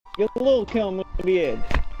Hello, comrade.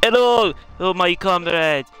 Hello, oh my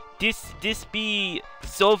comrade. This be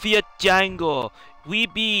Soviet Django. We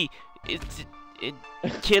be it's it,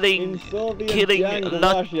 killing In Soviet killing Django,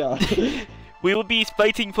 lot. Russia. We will be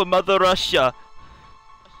fighting for Mother Russia.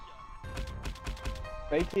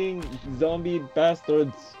 Fighting zombie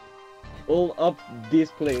bastards all up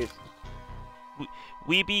this place.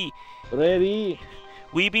 We be Ready?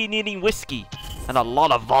 needing whiskey and a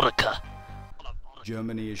lot of vodka.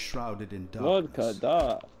 Germany is shrouded in Vodka, darkness.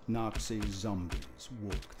 da. Nazi zombies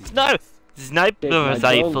walk the No, sniper Take my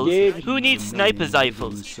rifles. gold gauge. Who needs sniper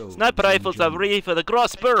rifles? Souls Sniper in rifles are Germany. ready for the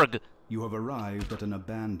Grossberg. You have arrived at an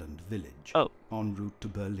abandoned village. Oh. En route to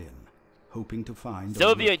Berlin, hoping to find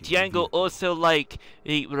Soviet a working Django vehicle. also like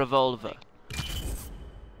a revolver.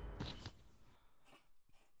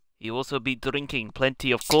 You also be drinking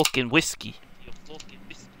plenty of coke and whiskey.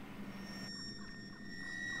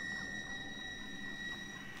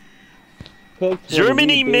 Cook for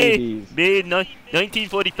Germany the made babies.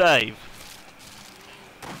 1945.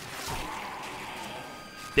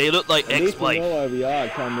 They look like At least we know ex-wife. where we are,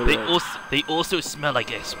 comrade. They also smell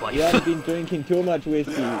like ex-wife. You haven't been drinking too much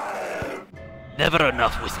whiskey. Never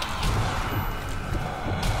enough whiskey.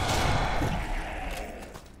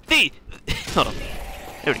 Hold on.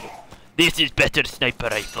 There we go. This is better sniper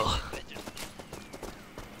rifle.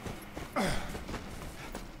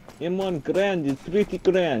 M1 grand is pretty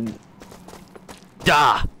grand.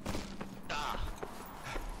 Da.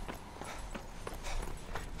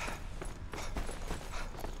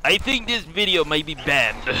 I think this video might be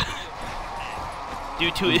banned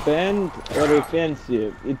due to it. Banned or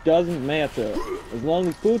offensive, it doesn't matter. As long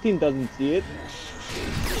as Putin doesn't see it.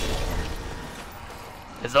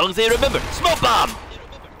 As long as they remember, smoke bomb.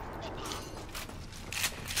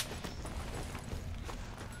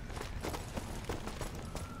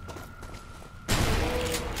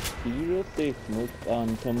 Did you say smoke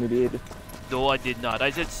bomb, comrade? No, I did not.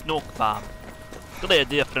 I said smoke bomb. Clear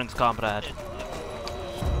difference, comrade.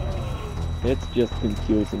 That's just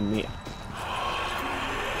confusing me.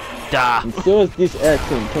 Da. And so is this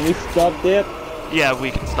accent. Can we stop that? Yeah,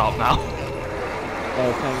 we can stop now.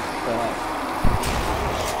 Oh, thanks.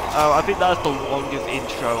 Oh, I think that's the longest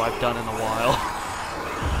intro I've done in a while.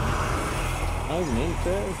 Oh,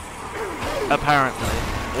 intro? Apparently.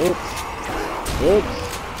 Oops. Oops.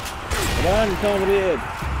 Run, comrade.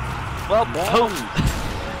 Well, Run.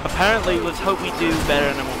 apparently, let's hope we do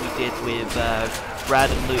better than what we did with Brad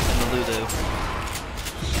and Luke and the Ludo.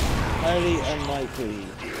 Highly unlikely.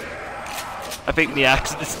 I think the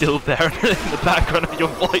accent is still there in the background of your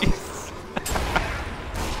voice.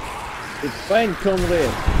 It's fine,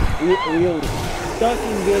 comrade. We'll stuck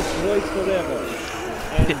in this voice forever.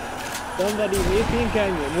 And somebody may think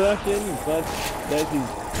I'm Russian, but that is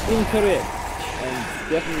incorrect. And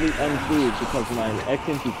definitely untrue because my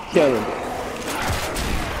accent is terrible.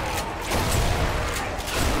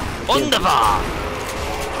 Wunderbar!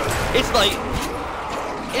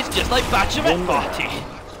 It's just like bachelorette party.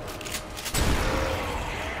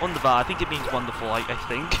 Wunderbar, I think it means wonderful, I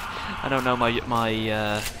think. I don't know my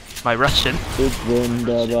Russian. It's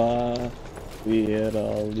wunderbar. We're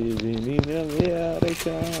all living in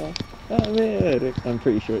America. America. I'm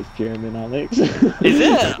pretty sure it's German, Alex. Is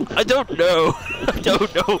it? I don't know. I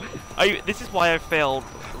don't know. This is why I failed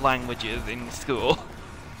languages in school.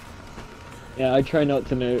 Yeah, I try not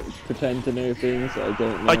to pretend to know things I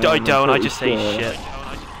don't know. I don't. I I'm just say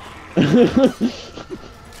pretty shit.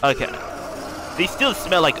 Okay. They still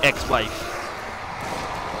smell like ex-wife.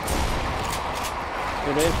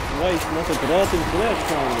 But ex-wife not a rotten flesh,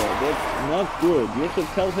 comrade. That's not good. You should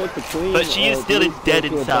tell her to clean. But she is or still please go dead to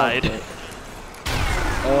a inside. doctor.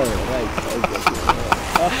 Oh, right.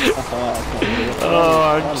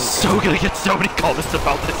 Oh, I'm so gonna get so many comments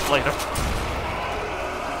about this later.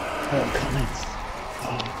 Oh, comments.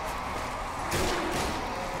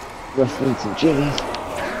 Rustling some chilies.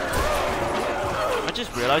 I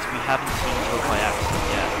just realized we haven't seen Choke by accident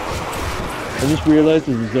yet. I just realized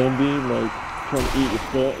there's a zombie, like, trying to eat your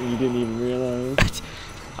foot and you didn't even realize.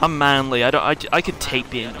 I'm manly. I could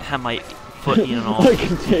tape in, have my foot eaten off. I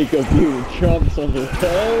can take a few chomps on the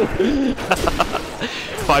toe.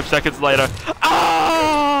 5 seconds later.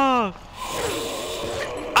 Ah!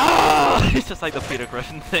 Ah! It's just like the Peter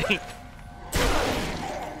Griffin thing.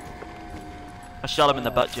 I shot him in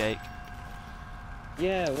the butt, Jake.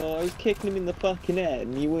 Yeah, well, I was kicking him in the fucking head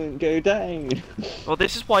and he wouldn't go down. Well,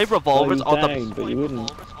 this is why revolvers well, are down, the. but he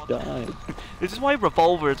wouldn't die. This is why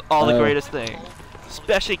revolvers are the greatest thing,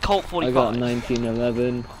 especially Colt 45. I got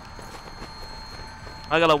 1911.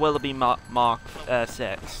 I got a Willoughby Mark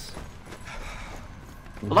 6.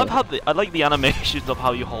 I love how I like the animations of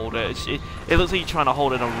how you hold it. It looks like you're trying to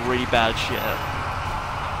hold in a really bad shit.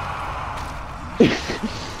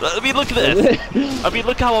 I mean, look at this. I mean,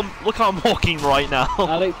 look how I'm walking right now.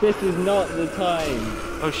 Alex, this is not the time.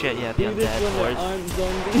 Oh shit! Yeah, the Do this undead when boys. I'm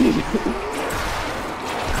zombie.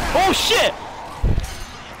 Oh shit!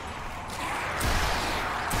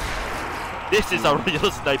 This is a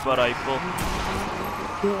real sniper rifle.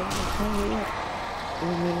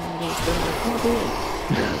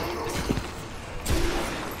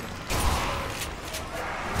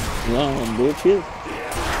 Long bitches.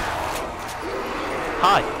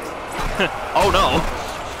 Hi. Oh no.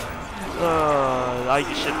 I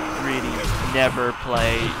should really never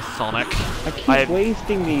play Sonic. I keep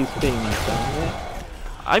wasting these things, don't I?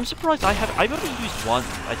 I'm surprised I've only used one,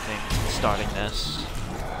 I think, starting this.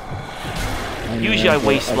 Usually I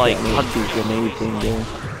waste like hundreds of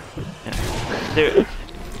there.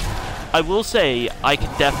 I will say I can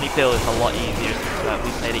definitely feel it's a lot easier since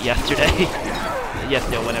we played it yesterday.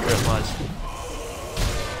 Yesterday or whenever it was.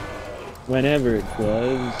 Whenever it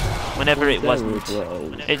was. Whenever it wasn't.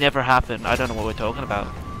 It never happened. I don't know what we're talking about.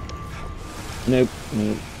 Nope.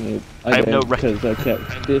 I have no because I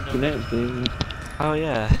kept disconnecting. Oh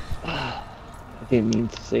yeah. I didn't mean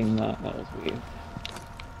to sing that. That was weird.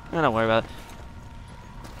 Don't worry about it.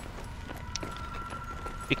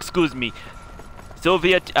 Excuse me.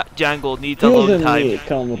 Soviet jungle needs a long time.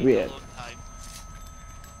 Comrade.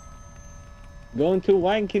 Going to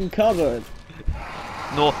wanking cupboard.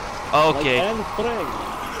 No. Okay.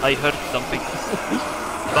 Like I heard something.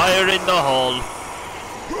 Fire in the hall.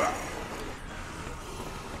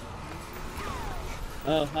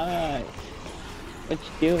 Oh hi. What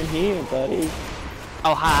you doing here, buddy?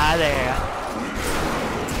 Oh hi there.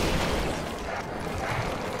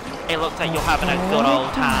 It looks like you're having a good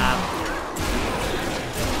old time.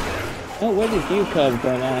 Oh, where did you come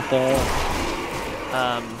from, asshole?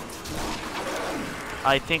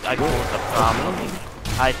 I think I caused the problem.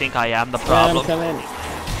 I think I am the problem.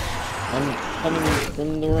 I'm coming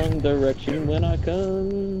from the wrong direction when I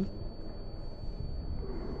come.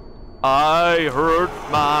 I hurt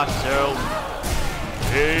myself.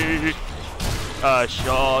 Hey, I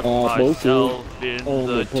shot myself in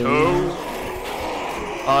the toe.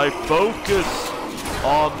 I focused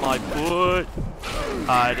on my foot.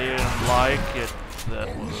 I didn't like it.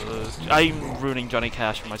 That was. I'm ruining Johnny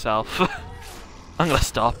Cash for myself. I'm gonna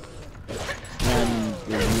stop. And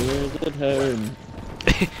the viewers at home.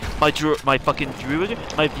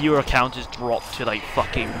 my viewer count has dropped to like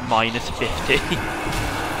fucking -50.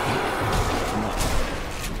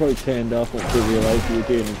 Probably turned off once they realised you were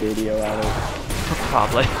doing a video at it.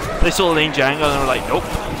 Probably. They saw Lane Django and they were like, nope.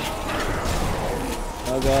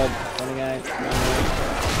 Oh god, running out.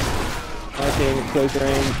 Okay, it's close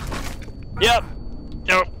range. Yep.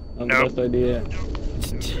 Nope. Not the best idea.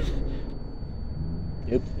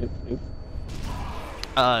 Yep.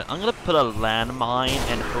 I'm gonna put a landmine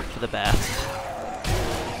and hope for the best.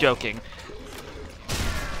 Joking.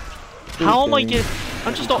 How am I getting...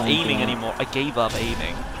 I'm just not aiming anymore. I gave up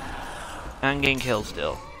aiming. I'm getting killed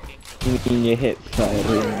still. You mean your hip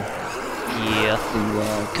firing? Yeah.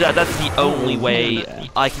 Cause that's the only way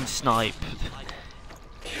I can snipe.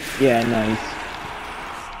 Yeah, nice.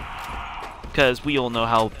 Because we all know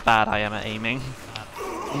how bad I am at aiming.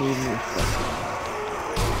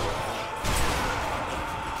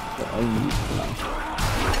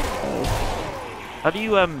 How do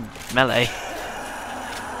you melee?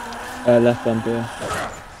 Left bumper.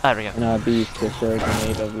 There we go. And I'd be used to throw a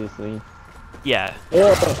grenade, obviously. Yeah.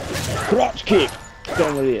 Oh, crotch kick!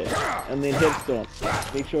 Down with it. And then head stomp.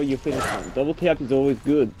 Make sure you finish one. Double tap is always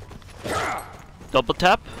good. Double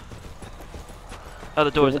tap? Oh,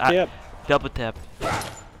 the door's Double tap. Double tap.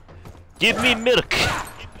 Give me milk!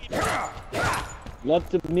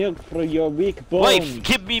 Lots of milk for your weak bones. Wife,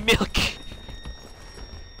 give me milk!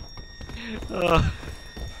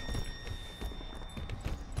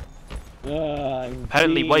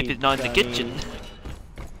 Apparently wife is not in the kitchen.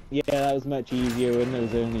 Yeah, that was much easier when there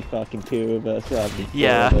was only fucking 2 of us rather than 4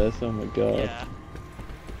 Yeah. of us. Oh my god.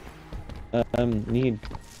 Yeah. Need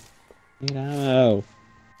ammo.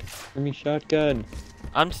 Give me shotgun.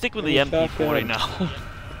 I'm sticking with the MP4 right now.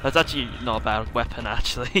 That's actually not a bad weapon,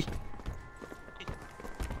 actually.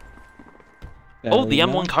 Oh, the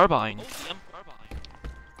M1 carbine.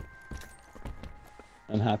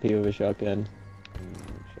 I'm happy with a shotgun.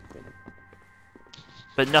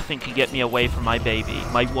 But nothing can get me away from my baby,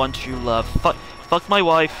 my one true love. Fuck my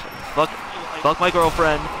wife. Fuck my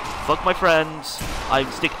girlfriend. Fuck my friends. I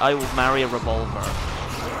will marry a revolver.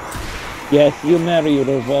 Yes, you marry a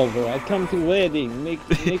revolver. I come to wedding. Make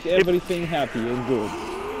everything happy and good.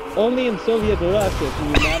 Only in Soviet Russia can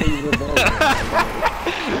you marry revolver.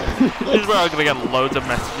 This is where I'm gonna get loads of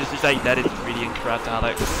messages to say that is really incorrect,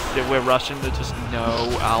 Alex. That we're Russian. They're just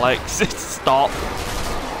no, Alex. Stop.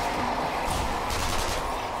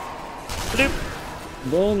 Bloop.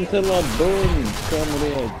 Bone till a bone,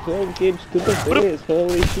 comrade. 12 gigs to the face,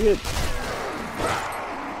 holy shit.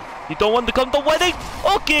 You don't want to come to the wedding?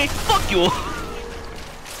 Okay, fuck you.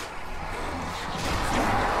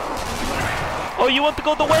 Oh, you want to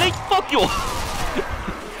go to the wedding? Fuck you.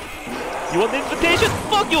 You want the invitation?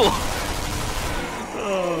 Fuck you.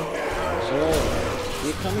 Oh,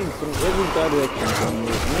 you're coming from every direction,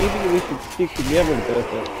 comrade. Maybe we should stick together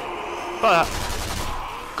better.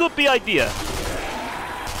 Could be idea.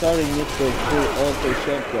 Sorry, Mr. Full Auto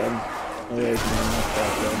Shotgun. Oh wait, no, not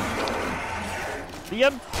that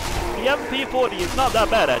one. The MP40 is not that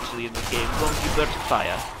bad actually in this game, as long as you burst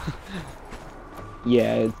fire.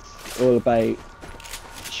 Yeah, it's all about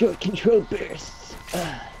short control bursts.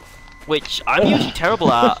 Which I'm usually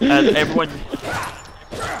terrible at, as everyone...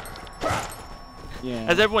 Yeah.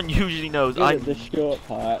 As everyone usually knows, I'm the short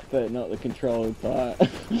part, but not the control part.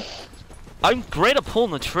 I'm great at pulling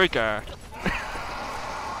the trigger.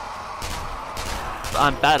 But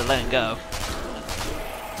I'm bad at letting go.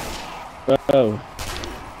 Oh.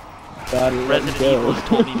 Bad at letting Resident go. Evil has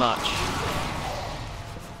taught me much.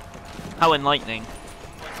 How enlightening.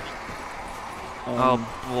 Oh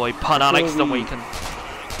boy, Pun Alex Awaken.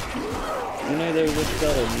 You know they were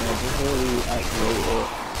selling, before we activate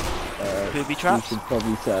it, Booby traps? we should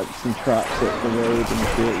probably set up some traps up the road and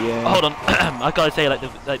shit, yeah. Hold on, I gotta say like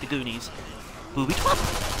the Goonies. Booby trap?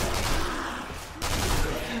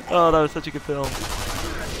 Oh, that was such a good film.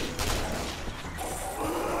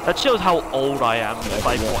 That shows how old I am if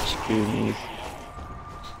I watch Goonies.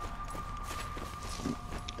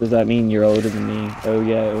 Does that mean you're older than me? Oh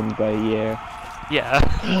yeah, only by a year. Yeah.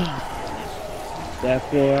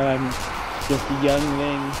 Therefore, I'm just a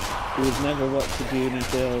youngling who has never watched a Goonie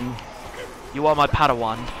film. You are my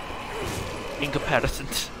Padawan. In comparison.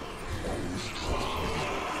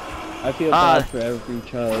 I feel bad for every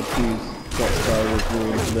child who's got Star Wars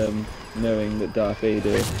ruined for them, knowing that Darth Vader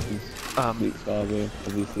is Luke's father,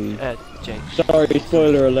 obviously. Jake. Sorry,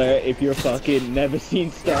 spoiler alert, if you're fucking never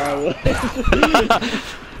seen Star Wars.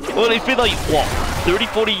 Well, it's been like, what, 30,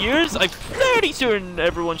 40 years? I'm pretty certain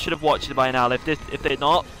everyone should have watched it by now. If they're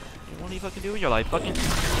not, what do you fucking do in your life? Fucking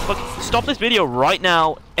stop this video right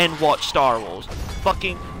now and watch Star Wars.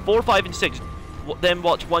 Fucking 4, 5, and 6. Then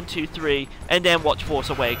watch 1, 2, 3, and then watch Force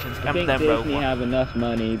Awakens, and then Rogue One. Disney have enough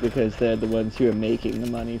money because they're the ones who are making the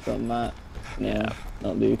money from that. Yeah.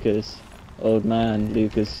 Not Lucas. Old man,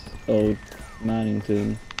 Lucas, old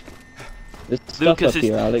Mannington. There's stuff up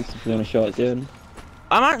here, Alex, if you want a shotgun.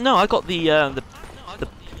 No, I got the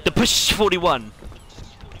Push 41.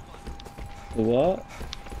 The what?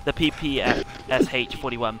 The PPSH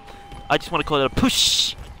 41. I just want to call it a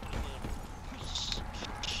push.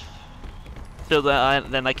 So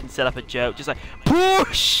that then I can set up a joke, just like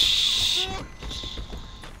push.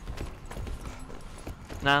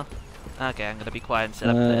 No, okay, I'm gonna be quiet and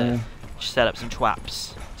set up some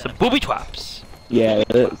traps, some booby traps. Yeah,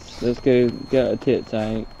 let's go get a tits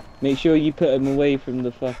out. Make sure you put them away from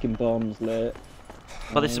the fucking bombs, lit.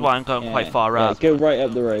 Well, this is why I'm going quite far up. Go right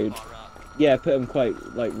up the road. Yeah, put them quite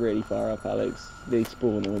really far up, Alex. They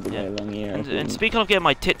spawn all the way along here. And speaking of getting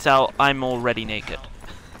my tits out, I'm already naked.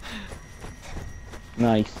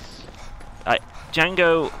 Nice.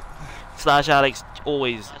 Django / Alex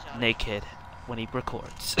always naked when he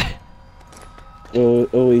records.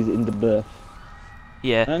 Always in the buff.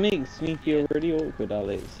 Yeah. That makes me feel really awkward,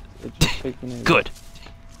 Alex. Good.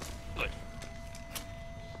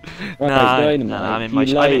 Right, Dynamite. Do you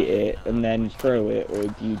light it and then throw it, or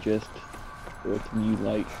do you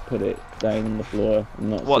like put it down on the floor? I'm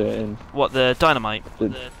not certain. What, the dynamite?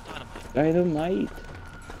 Dynamite?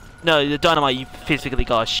 No, the dynamite you physically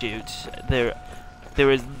gotta shoot. There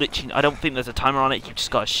is literally, I don't think there's a timer on it, you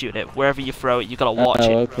just gotta shoot it. Wherever you throw it, you gotta watch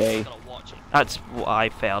it. Okay. That's what I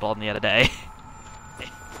failed on the other day.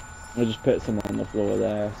 I just put some on the floor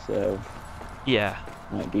there, so... Yeah.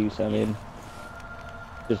 Might do something.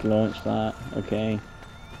 Just launch that, okay.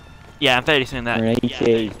 Yeah, I'm fairly certain that.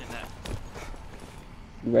 Ready?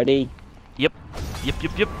 Ready? Yep.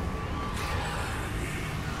 Yep.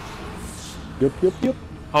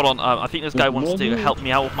 Hold on, I think this guy wants to help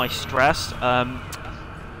me out with my stress.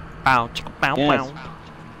 Bow, chicka, bow, yes. bow.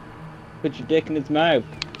 Put your dick in its mouth.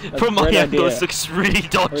 That's From my angle, this looks really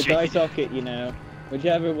dodgy. Or a die socket, you know.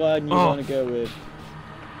 Whichever one you want to go with.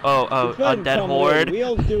 Oh, undead horde. We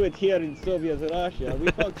all do it here in Soviet Russia. We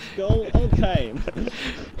fuck skull all time.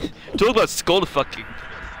 Talk about skull fucking.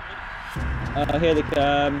 Oh, here they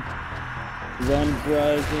come. Run,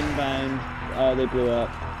 bros, inbound. Oh, they blew up.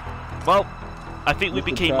 Well, I think we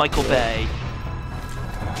became Michael Bay.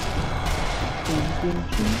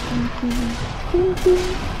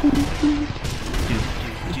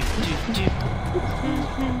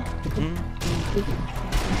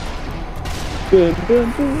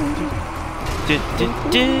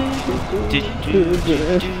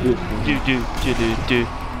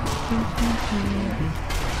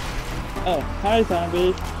 Oh, hi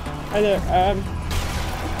zombie. Hi there,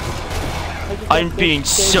 I'm being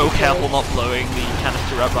so careful not blowing the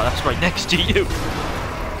canister up, that's right next to you.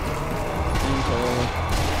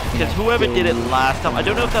 Because whoever did it last time, I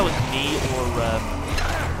don't know if that was me or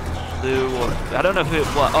Lou, or I don't know who it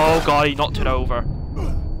was. Oh god, he knocked it over.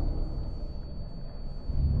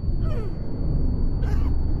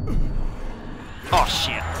 Oh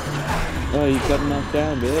shit. Oh, you got knocked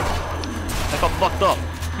down, bitch. I got fucked up.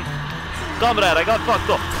 Comrade, I got fucked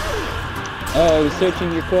up. Oh, I was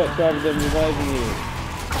searching your corpse rather than reviving you.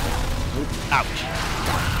 Ouch.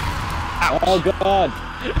 Ouch. Oh god.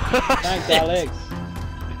 Thanks, Alex.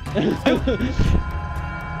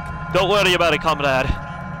 Don't worry about it, comrade.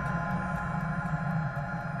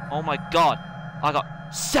 Oh my god. I got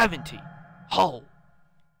 70 whole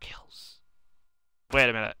kills. Wait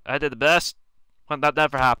a minute. I did the best when that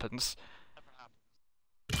never happens.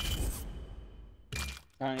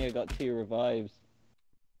 Apparently I got 2 revives.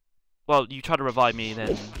 Well, you tried to revive me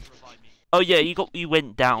then. Oh yeah, you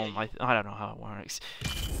went down. I don't know how it works.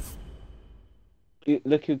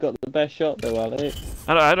 Look who got the best shot though, Alex.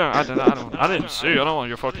 I didn't see. I don't know what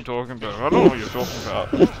you're fucking talking about. I don't know what you're talking about.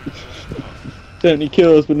 70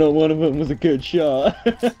 kills, but not one of them was a good shot.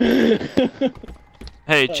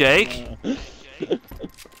 Hey, Jake.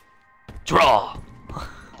 Draw.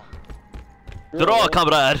 Draw,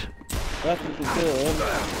 comrade. That's what you're doing.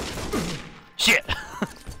 Shit.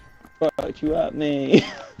 Fuck you at me.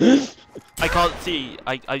 I can't see.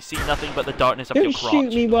 I see nothing but the darkness of your Don't crotch.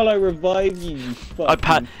 shoot me while I revive you, you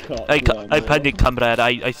fucking I panicked, comrade.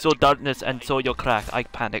 I saw darkness and saw your crack. I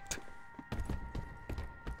panicked.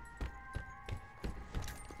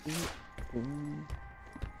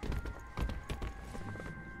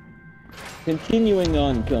 Continuing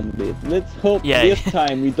on, comrade. Let's hope Yeah. this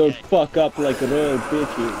time we don't fuck up like real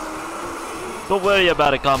bitches. Don't worry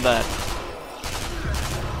about it, comrade.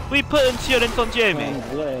 We put insurance on Jamie. I'm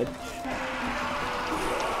glad.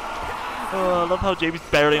 Oh, I love how Jamie's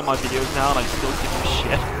barely in my videos now and I still give him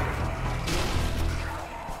shit.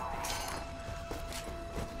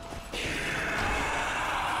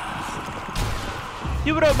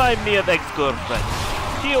 You remind me of ex-girlfriend.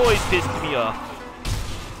 She always pissed me off.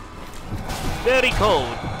 Very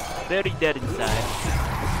cold. Very dead inside.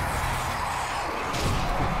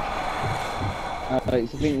 I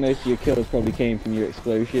think most of your kills probably came from your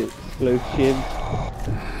explosives. Oh,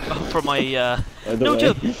 from my, no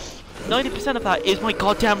joke. 90% of that is my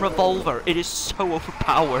goddamn revolver. It is so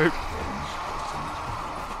overpowered.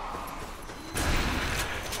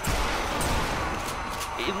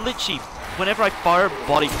 It literally, whenever I fire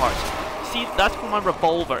body parts, see, that's from my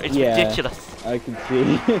revolver. It's ridiculous. I can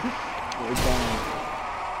see.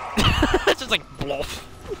 It's just like bluff.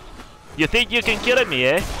 You think you can kill me,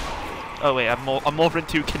 eh? Oh wait, I'm over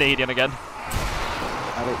into Canadian again.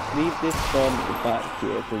 Alex, leave this bomb at the back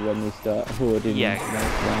here for when we start hoarding around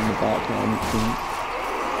the background.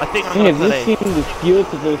 I think I'm gonna have you seen this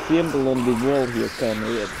beautiful symbol on the wall here,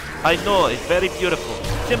 comrade? I know, it's very beautiful.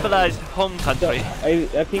 Symbolize home country.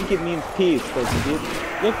 I think it means peace, doesn't it?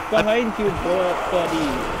 Look behind you,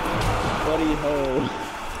 buddy hole.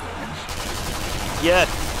 Yes,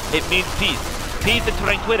 it means peace. Peace and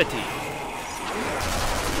tranquility.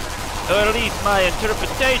 Or at least my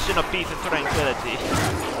interpretation of peace and tranquility.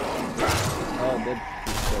 Oh, that's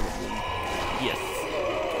incredible. Yes.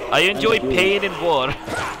 I enjoy pain and war.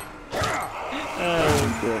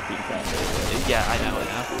 Yeah, I know.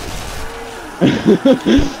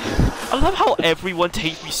 I love how everyone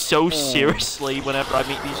takes me so seriously whenever I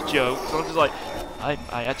make these jokes. I'm just like, I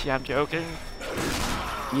actually am joking.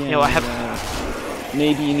 Yeah, you know, I have...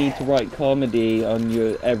 Maybe you need to write comedy on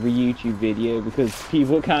your every YouTube video because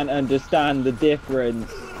people can't understand the difference.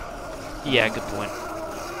 Yeah, good point.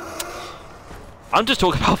 I'm just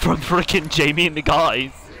talking about from freaking Jamie and the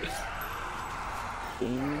guys.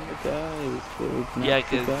 Jamie and the guys. Yeah,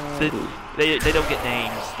 because they don't get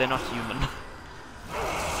names. They're not human.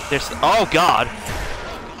 There's oh god.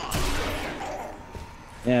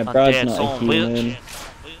 Yeah, Brad's not a human.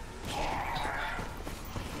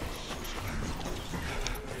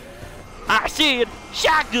 I said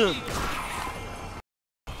shotgun.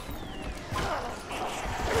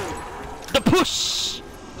 The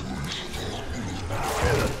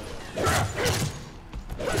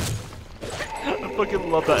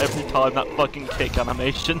fucking love that every time, that fucking kick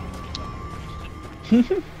animation.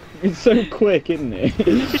 It's so quick, isn't it?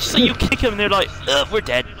 It's just like you kick them and they're like, ugh, we're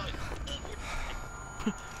dead.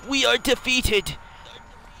 We are defeated.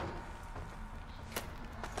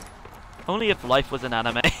 Only if life was an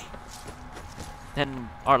anime. Then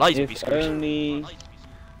our lives would be screwed. Only...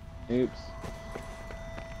 Oops.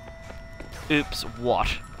 Oops,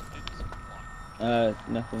 what?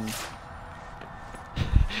 Nothing.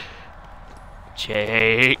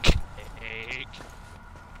 Jake.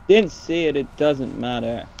 Didn't see it, it doesn't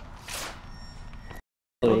matter.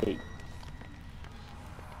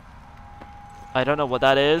 I don't know what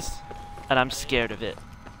that is, and I'm scared of it.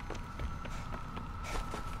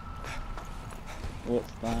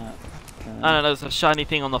 What's that? I don't know, there's a shiny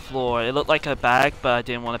thing on the floor. It looked like a bag, but I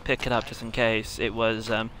didn't want to pick it up just in case it was,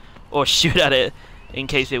 or shoot at it in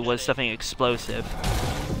case it was something explosive.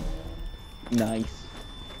 Nice.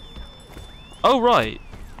 Oh, right.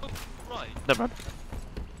 Never mind.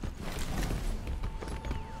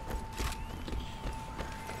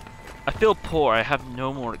 I feel poor. I have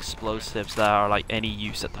no more explosives that are like any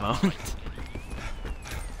use at the moment.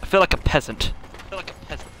 I feel like a peasant.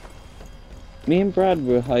 Me and Brad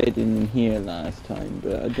were hiding in here last time,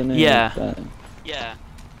 but I don't know. Yeah. Yeah.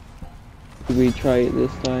 Should we try it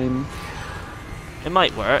this time? It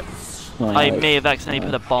might work. I may have accidentally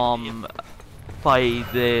put a bomb by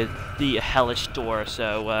the hellish door,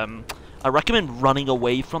 so I recommend running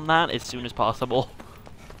away from that as soon as possible.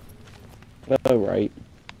 Oh, right.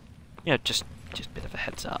 Yeah, just a bit of a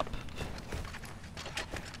heads up.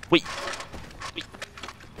 Wait.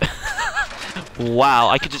 Wow,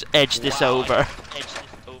 I could just edge this over.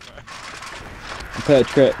 Put a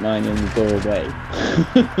trip mine in the doorway.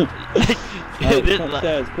 Right, come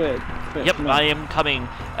upstairs, quick. Yep, I am coming.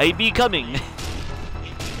 I be coming.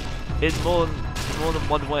 In more than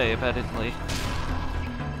one way, apparently.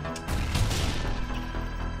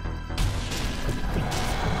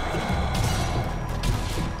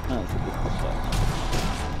 That's a good start.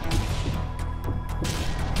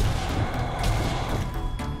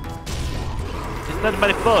 It's not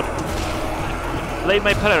my fault. Blame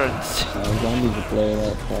my parents. Zombies are playing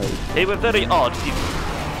that fight. They were very odd people.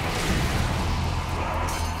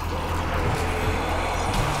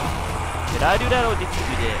 Did I do that or did you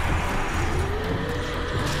do it?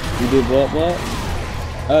 You did what?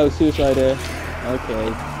 Oh, suicider. Okay.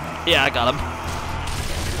 Yeah, I got him.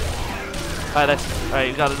 Alright,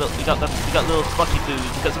 we got little fucky foos.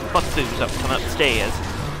 We got some fuck foos up coming upstairs.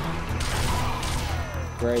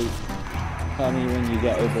 Great. Tell me when you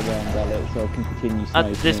get overwhelmed, Alex, so I can continue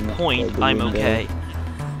sniping. At this point, I'm okay.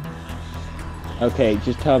 Okay,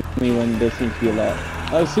 just tell me when there seems to be a lot.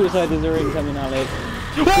 Oh, suiciders are incoming, Alex.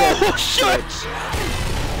 Oh, shit!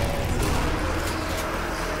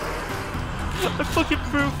 I fucking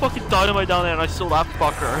threw fucking dynamite down there and I saw that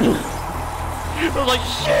fucker. I was like,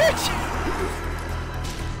 shit!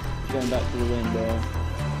 Going back to the window.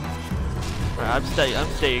 Right, I'm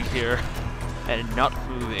staying here and not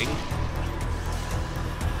moving.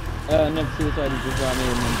 Next suicide is just ran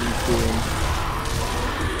in and he's doing.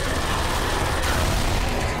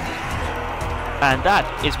 And that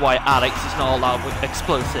is why Alex is not allowed with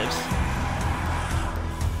explosives.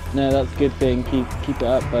 No, that's a good thing. Keep it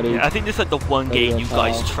up, buddy. Yeah, I think this is like the one game you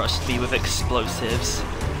guys trust me with explosives.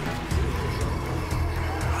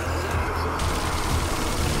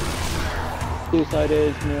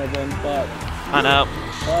 Suiciders, more of them, fuck. I know.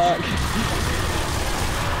 Fuck.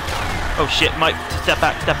 Oh shit, Mike, step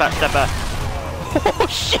back. Oh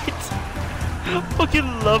shit! I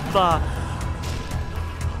fucking love that.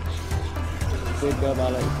 Good job,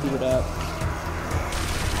 Alex. Keep it up.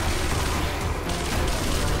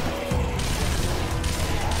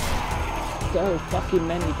 So fucking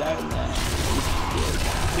many down there.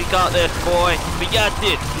 We got this, boy. We got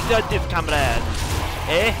this, comrade.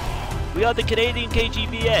 Eh? We are the Canadian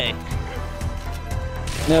KGB.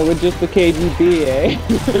 No, we're just the KGB, eh?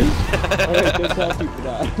 Alright, don't tell people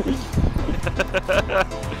that.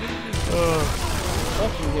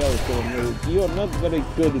 Fucking hell, comrade. You are not very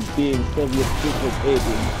good at being Soviet secret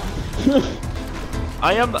agent.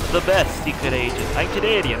 I am the best secret agent. I'm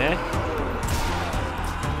Canadian, eh?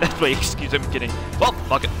 Wait, excuse me, I'm kidding. Well,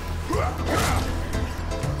 fuck it.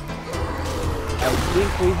 I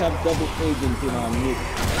think we have double agents in our midst.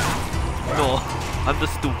 No, I'm the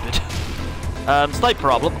stupid. Slight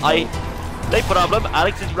problem.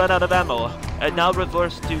 Alex has run out of ammo and now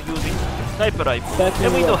reverts to using sniper rifle.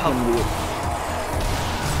 And we know how.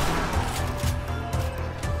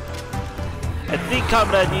 I think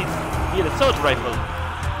comrade needs an assault rifle.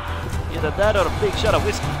 Either that or a big shot of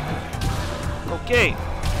whiskey. Okay.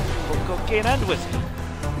 cocaine and whiskey.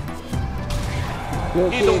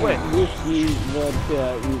 Either way. Whiskey,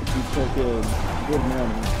 vodka, whiskey, cocaine. Good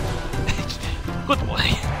morning. Good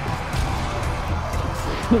morning.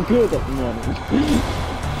 Good morning.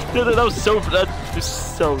 No, that was so. That was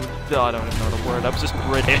so. No, I don't even know the word. That was just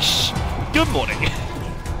British. Good morning.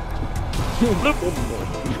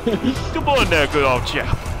 Good morning there, good old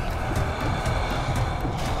chap.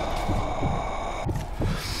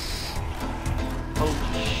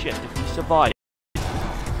 Holy shit! If we survive.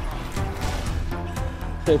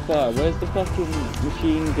 So far, where's the fucking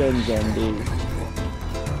machine gun zombie?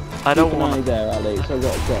 I don't want to. There, Alex. I've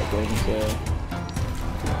got a shotgun, so.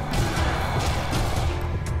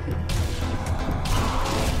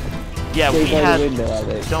 Yeah, Stay we by had. The window,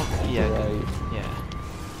 Alex. Don't. Yeah. Right.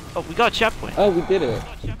 Yeah. Oh, we got a checkpoint. Oh, we did it.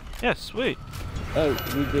 Yeah, sweet. Oh,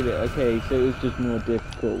 we did it. Okay, so it was just more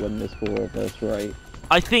difficult when there's 4 of us, right?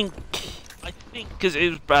 I think, because it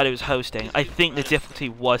was Brad who was hosting. I think the difficulty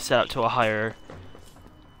was set up to a higher.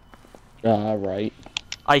 Right.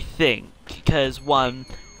 I think because one,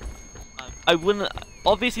 I wouldn't.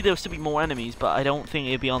 Obviously, there would still be more enemies, but I don't think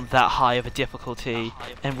it'd be on that high of a difficulty,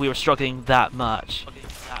 and we were struggling that much.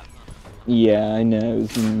 Yeah, I know. It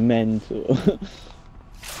was mental.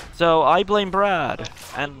 So I blame Brad,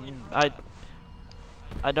 and I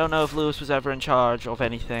don't know if Lewis was ever in charge of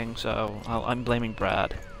anything, so I'm blaming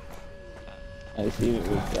Brad. I assume it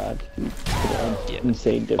was Brad who put it on Yeah.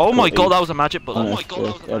 insane difficulty. Oh my god, that was a magic bullet! Oh my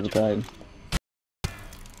god, every time.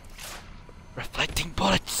 Reflecting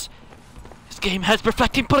bullets! This game has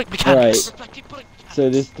reflecting bullet mechanics! Right. So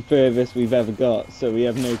this is the furthest we've ever got, so we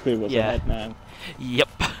have no clue what's ahead now. Yep.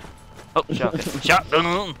 Oh, shotgun.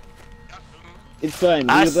 Shotgun! It's fine,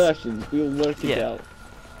 we're Russians, we'll work it out.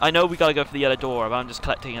 I know we gotta go for the yellow door, but I'm just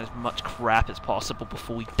collecting as much crap as possible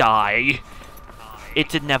before we die.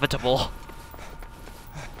 It's inevitable.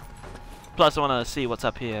 Plus, I wanna see what's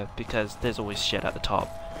up here, because there's always shit at the top.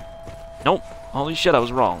 Nope. Holy shit, I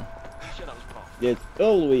was wrong. There's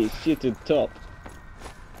always shit at the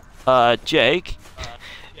top. Jake?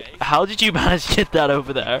 How did you manage to get that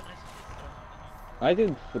over there? I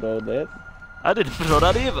didn't throw that. I didn't throw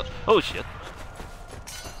that either. Oh shit.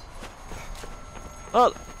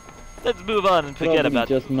 Well, let's move on and forget about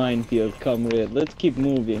it. Just minefield, comrade. Let's keep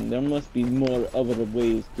moving. There must be more other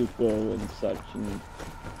ways to go and such and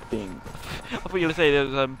things. I thought you were gonna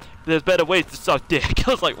say there's better ways to suck dick.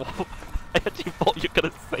 I was like, whoa. I actually thought you were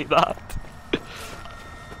gonna say that.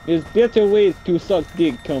 There's better ways to suck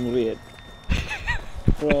dick, comrade.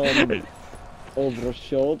 From over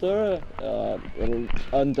shoulder,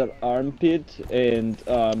 under armpit, and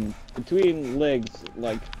between legs,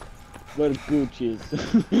 like where Gooch is.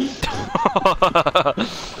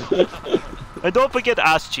 And don't forget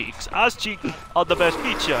ass cheeks. Ass cheeks are the best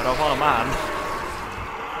feature of a man.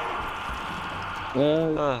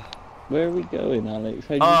 Where are we going, Alex?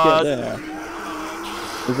 How did you get there?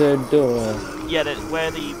 Is there a door? Yeah, that's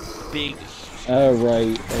where the big... Oh,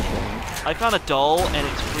 right, okay. I found a doll, and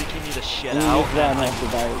it's freaking me the shit out.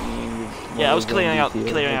 Yeah, I was clearing out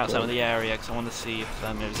some of the area, because I wanted to see if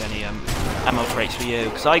there's any ammo crates for you,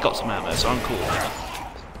 because I got some ammo, so I'm cool.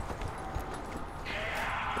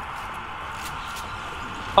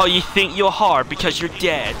 Oh, you think you're hard because you're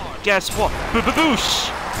dead? Guess what?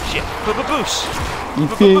 B-b-boosh! Shit, b-b-boosh! You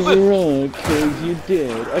think you're wrong because you're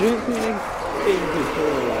dead. I don't think they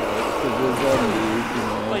control that because we're zombies, you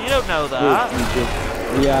know. Well, you don't know that. You just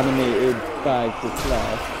reanimated bags of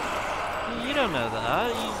flesh. You don't know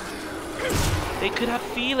that. They could have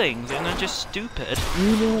feelings and they're just stupid.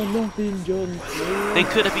 You know nothing, John. They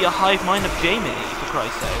could be a hive mind of Jamie, for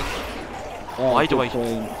Christ's sake. Oh, why do I...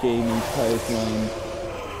 Jamie's hive mind.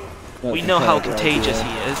 We know how contagious he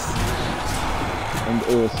is. And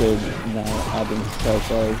also now adding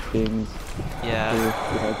self-guard things. Yeah.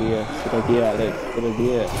 Good idea, Alex. Good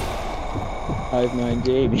idea. Hive mind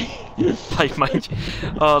Jamie. Hive mind.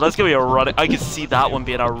 Oh, that's gonna be a running. I can see that one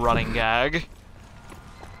being a running gag.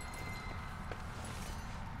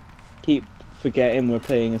 Keep forgetting we're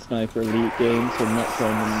playing a Sniper Elite game, so I'm not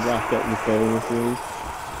trying to rack up the bonuses.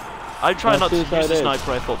 I'm trying not to use the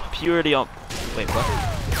sniper rifle purely on. Wait, what?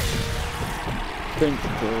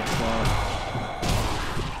 Principle.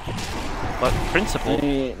 What principle?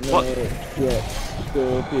 What?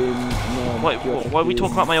 Wait, why are we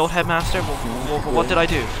talking about my old headmaster? What did I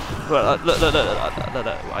do? Look,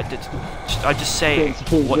 I just say,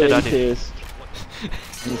 what did I do?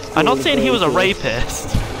 I'm not saying he was a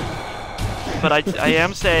rapist, but I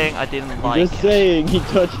am saying I didn't like it. Just saying he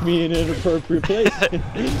touched me in an inappropriate place.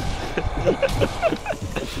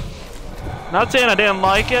 Not saying I didn't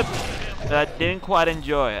like it, but I didn't quite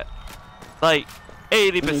enjoy it. Like,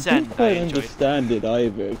 80%. I didn't quite understand it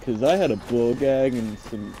either, because I had a ball gag and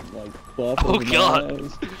some, like, cloth Oh over my god!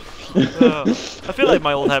 eyes. I feel like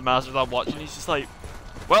my old headmaster's not watching, he's just like,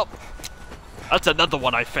 well, that's another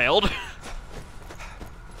one I failed.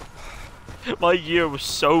 My year was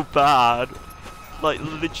so bad. Like,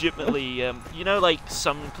 legitimately, you know, like,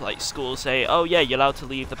 some, like, schools say, oh yeah, you're allowed to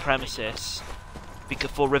leave the premises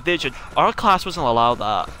for revision. Our class wasn't allowed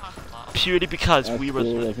that. Purely because Our we were...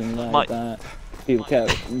 school wasn't like that. People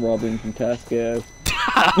kept robbing from Tesco.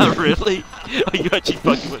 Really? Are you actually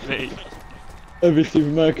fucking with me? Every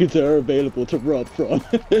supermarkets are available to rob from.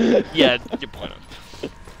 Yeah, good point.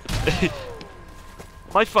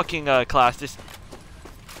 My fucking class just...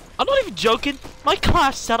 I'm not even joking. My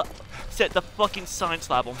class set the fucking science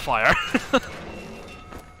lab on fire.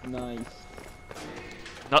 Nice.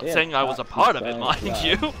 Not saying I was a part of it, mind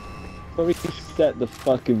you. Probably set the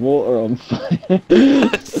fucking water on fire.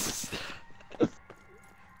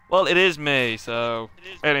 Well, it is me, so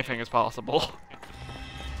anything is possible.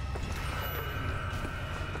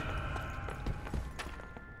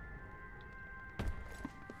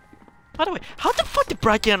 By the way, how the fuck did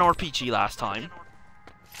Brad get an RPG last time?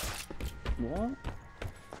 What?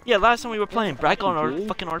 Yeah, last time we were playing, Brad got an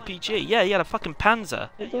fucking RPG. Yeah, he had a fucking Panzer.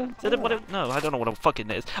 Is that what it? No, I don't know what it fucking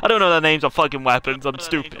is. I don't know the names of fucking weapons. I'm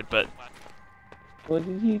stupid, but. What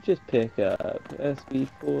did you just pick up?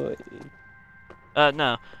 SB40.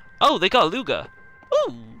 No. Oh, they got a Luger.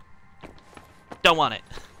 Ooh. Don't want it.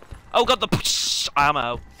 Oh, got the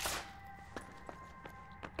ammo.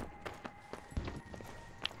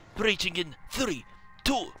 Breaching in 3,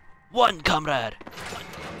 2, 1, comrade.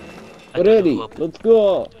 Ready, let's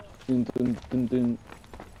go! Dun, dun, dun, dun.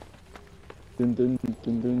 Dun, dun,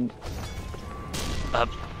 dun, dun.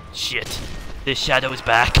 Shit. This shadow is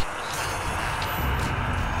back.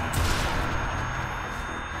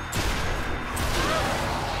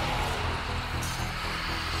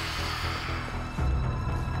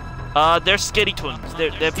 They're skitty twins.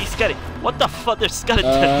 They're be skitty. What the fuck? They're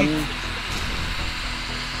skeletons.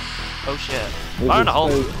 Oh shit. Fire in the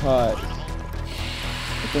hole. Hot.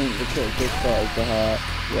 I think the this part is the hot.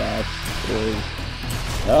 Yes, it is.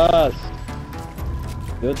 Yes!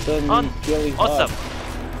 Good thing it's really hot. Awesome!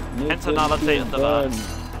 Personality of the man.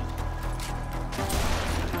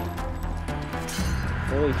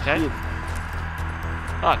 Holy shit.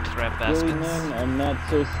 Ah, crap baskets. Man, I'm not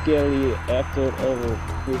so scary after all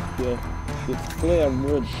with clear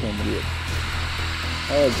words from you.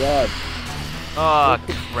 Oh god. Ah,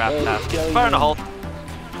 crap baskets. Fire in the hole.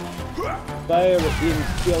 Fire in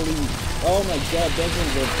Skelly. Oh my god, that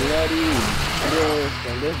one's a bloody gross.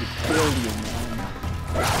 I love to kill you, man.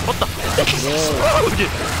 What the fuck?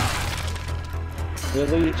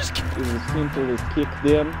 Really? It was as simple as kick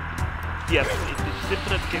them. Yes, it's as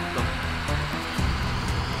simple as kick them.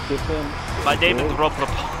 Kick them. My name is Rob.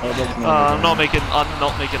 I'm not making a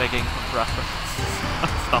game reference.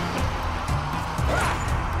 Stop it.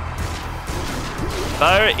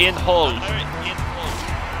 Fire in hole.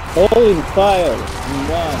 Hole in fire. In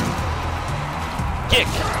one. Kick.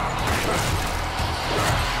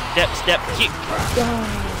 Step, kick. Die,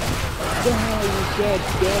 you dead,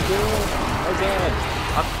 devil. Oh god.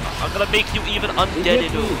 I'm gonna make you even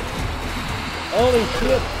undead. Holy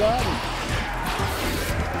shit, God.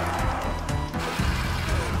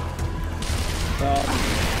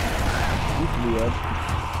 Weird.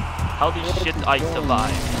 How the shit I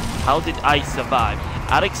survive? How did I survive?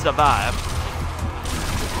 Alex survived.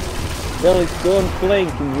 Well, it's go and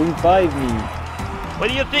flank and revive me. What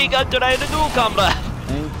do you think I'm trying to do, comrade?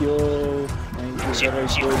 Thank you. Very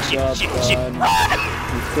good job, son.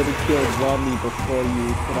 You could have killed Zombie before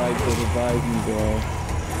you tried to revive me, bro.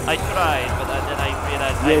 I tried, but then I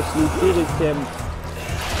realized yes, you did attempt.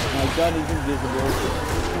 My gun is invisible.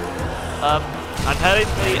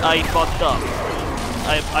 Apparently I fucked up.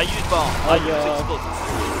 I used bomb. I used explosives.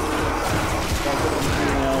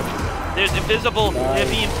 There's invisible.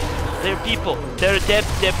 They're people. They're dead,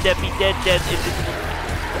 invisible.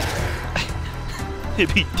 They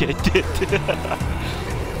be dead.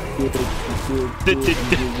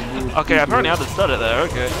 Okay, apparently I understood it there.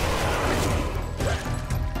 Okay.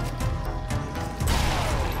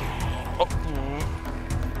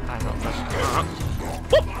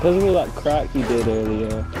 Because of all that crack you did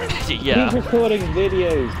earlier. Yeah. Keep recording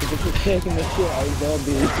videos because it's just taking the shit out of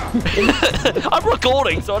zombies. I'm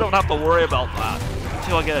recording, so I don't have to worry about that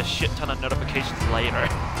until I get a shit ton of notifications later.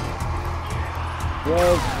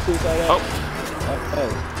 Well, suicide. Oh,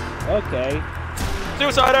 okay.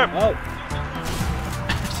 Suicider. Oh.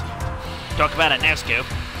 Talk about it now, Scoop.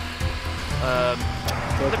 Let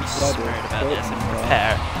me swear about this and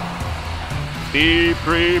prepare. Be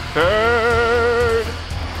prepared!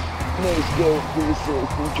 No scope pieces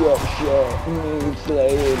and drop shot. Move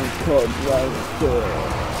playing COD ranker.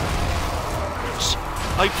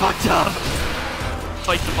 I fucked up.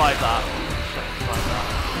 I survived that.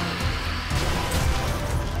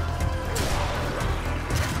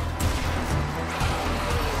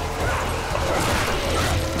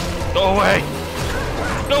 Go away!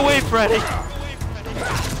 Go away, Freddy!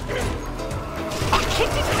 I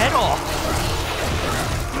kicked his head off!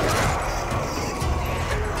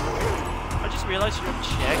 I just realized you're a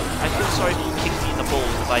chick. I feel sorry if you kicked me in the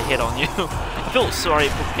balls if I hit on you. I feel sorry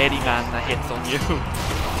for any man that hits on you.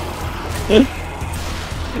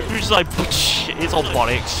 You're just like, his whole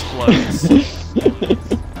body explodes.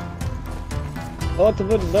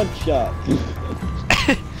 Ultimate nut shot.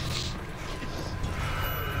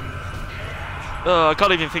 I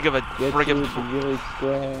can't even think of a friggin'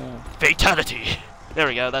 fatality. There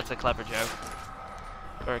we go, that's a clever joke.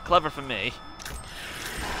 Or clever for me.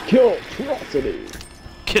 Kill atrocity.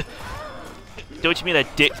 Don't you mean a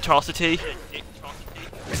dick-trocity?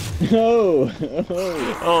 No.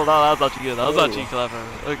 Oh, no, that was actually good. That was actually clever.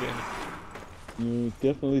 Okay.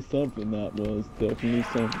 Definitely something that was. Definitely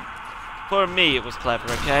something. For me, it was clever.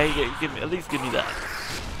 Okay, give me, at least give me that.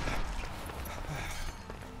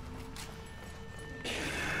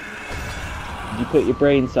 Did you put your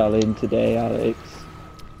brain cell in today, Alex?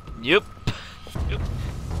 Yep.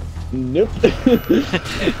 Nope.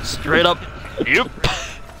 Straight up. Yep.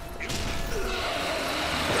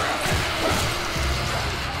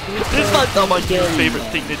 This is not my favorite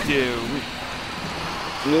thing to do.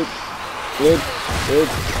 Oops.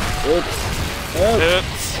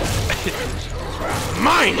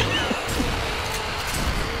 Mine!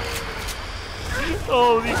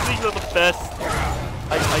 Oh, these things are the best.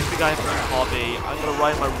 I think I have a hobby. I'm gonna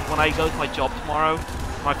write when I go to my job tomorrow,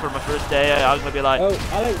 for my first day, I'm gonna be like, oh,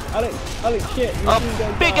 Alex, shit.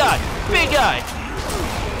 Big guy!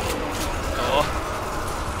 Oh.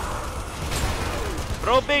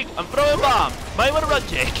 I'm throwing a bomb. Might wanna run,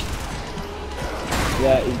 Jake.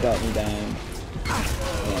 Yeah, he got me down.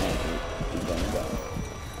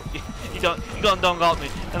 You don't got me,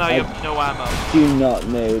 and I have no ammo. Do not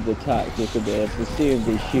know the tactic of this. As soon as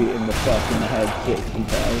they shoot in the fuck in the head 60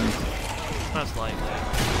 times. Most likely.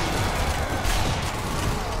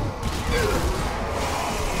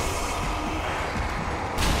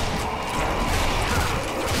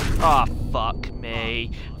 Ah, oh, fuck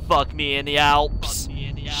me. Fuck me in the Alps.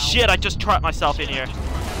 Shit, I just trapped myself in here.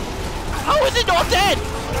 How is it not dead?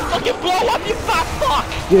 Fucking blow up, you fat fuck!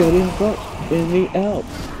 Get in the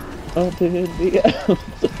Alps. Up in the Alps.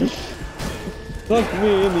 Fuck me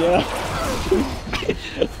in the Alps.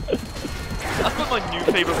 That's been my new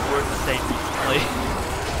favorite word to say recently.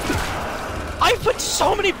 I put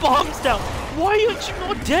so many bombs down. Why aren't you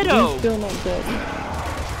not dead-o? He's still not dead.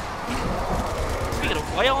 Speaking of,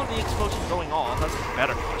 why aren't the explosions going off? That's a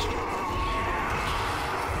better question.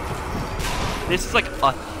 This is like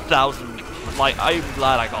 1,000. Like, I'm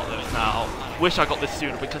glad I got this now. Wish I got this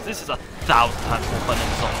sooner because this is 1,000 times more fun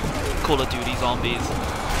than some Call of Duty zombies.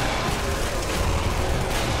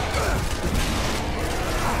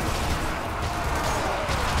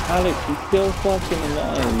 Alex, he's still fucking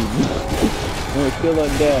alive. No, he's still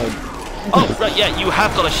undead. Oh, right, yeah, you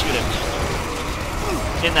have got to shoot him.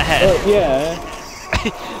 In the head. Yeah.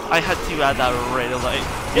 I had to add that right away.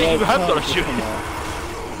 Yeah, you have got to shoot him.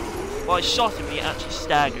 Well, I shot him, he actually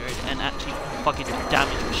staggered, and actually fucking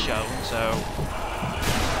damage was shown, so...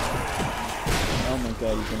 Oh my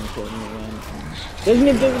god, he's gonna kill me again. There's an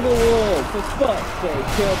invisible wall! For fuck's sake,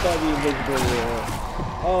 killed by the invisible wall.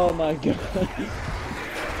 Oh my god.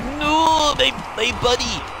 No, my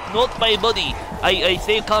buddy! Not my buddy! I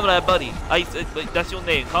say comrade buddy. That's your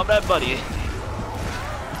name, comrade buddy.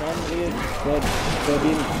 Comrade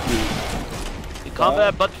buddy.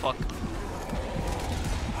 Comrade buttfuck.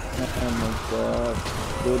 Oh my god.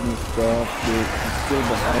 Goodness god, dude. I'm still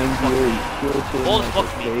behind you. Oh, fuck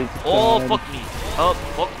me. Oh, fuck me. Oh,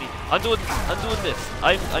 fuck me. I'm doing this.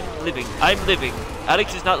 I'm living.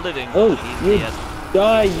 Alex is not living. Oh, he's you dead.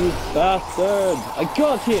 Die, you bastard! I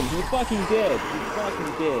got him! He's fucking dead! He's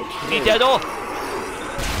fucking dead! Is he dead off?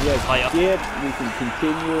 Yes, Fire. dead. We can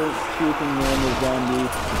continue shooting normal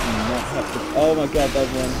zombies. We do not have to... Oh my god, that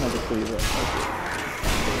one has a free run. Okay.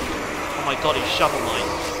 Oh my god, he's shovel mine.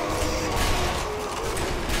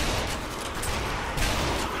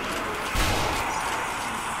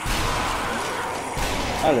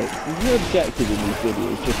 Alex, your objective in these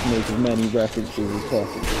videos is just to make as many references as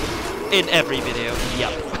possible. In every video,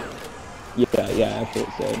 yep. Yeah, I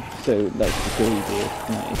thought so. So that's the crazy.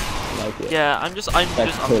 Nice. I like it. Yeah, I'm just a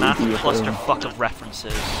massive clusterfuck of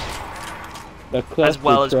references. A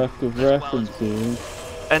clusterfuck of references.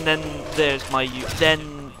 And then there's my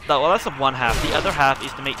well, that's the one half. The other half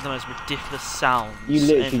is to make the most ridiculous sounds. You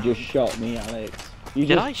literally just shot me, Alex. You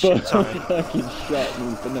Did I shoot? Sorry. Fucking shot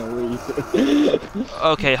me for no reason.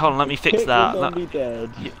 Okay, hold on. Let me fix that. I'll be dead.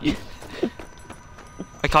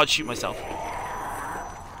 I can't shoot myself.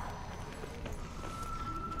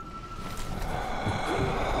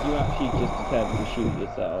 You actually just attempt to shoot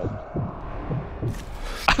yourself.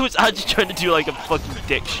 I was actually trying to do like a fucking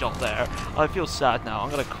dick shot there. I feel sad now. I'm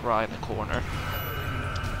gonna cry in the corner.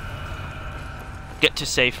 Get to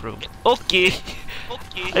safe room. Okay.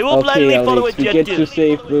 I will blindly follow Alex, we get to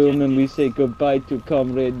safe room and we say goodbye to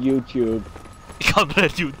comrade YouTube.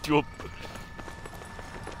 Comrade YouTube.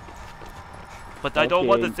 But I don't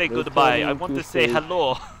want to say goodbye. I want to say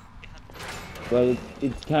hello. Well,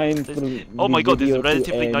 it's time for oh my god, this is a video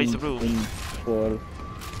to relatively nice end room.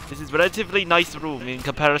 This is a relatively nice room in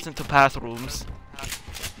comparison to past rooms.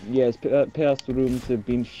 Yes, past rooms have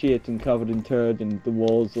been shit and covered in turd, and the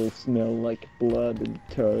walls all smell like blood and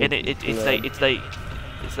turd. And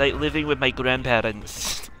it's like living with my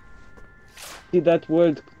grandparents. See that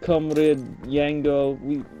word, comrade Yango?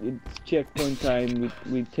 It's checkpoint time.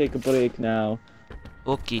 We take a break now.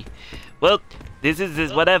 Okay. Well, this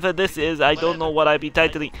is whatever this is. I don't know what I'd be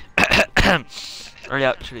titling. I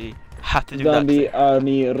actually have to do Zombie that.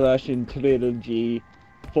 Army Russian Trilogy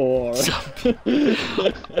 4.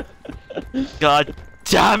 God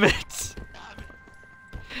damn it!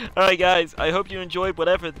 Alright guys, I hope you enjoyed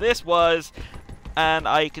whatever this was. And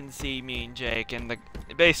I can see me and Jake and the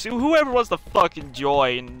base, whoever wants to fucking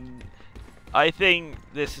join. I think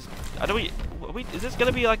this is, is this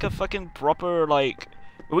gonna be like a fucking proper, like,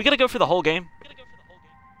 are we gonna go for the whole game?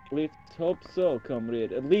 Let's hope so,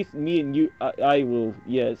 comrade. At least me and you, I will,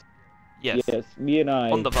 yes. Yes. Yes, me and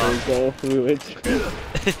I On the will go through it.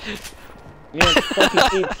 Yeah,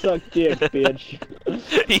 fucking eat suck dick, bitch.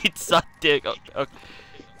 Eat suck dick. Okay.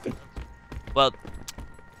 Well,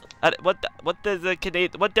 what does the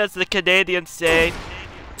Canadian say?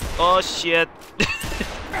 Oh shit.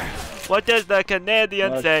 What does the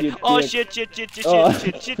Canadian say? Oh shit.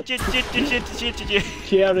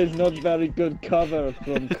 Share is not very good cover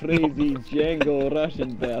from crazy Django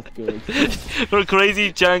Russian bastards. From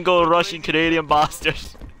crazy Django Russian Canadian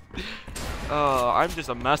bastards. Oh, I'm just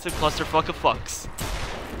a massive clusterfuck of fucks.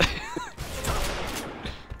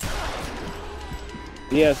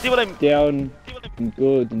 Yes, see what I'm down and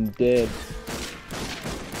good and dead.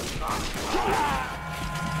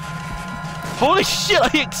 Holy shit,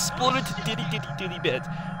 I exploded to ditty bits.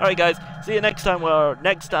 Alright guys, see you next time where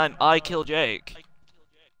next time I kill Jake.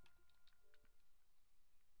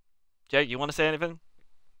 Jake, you wanna say anything?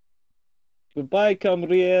 Goodbye,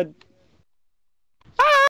 comrade.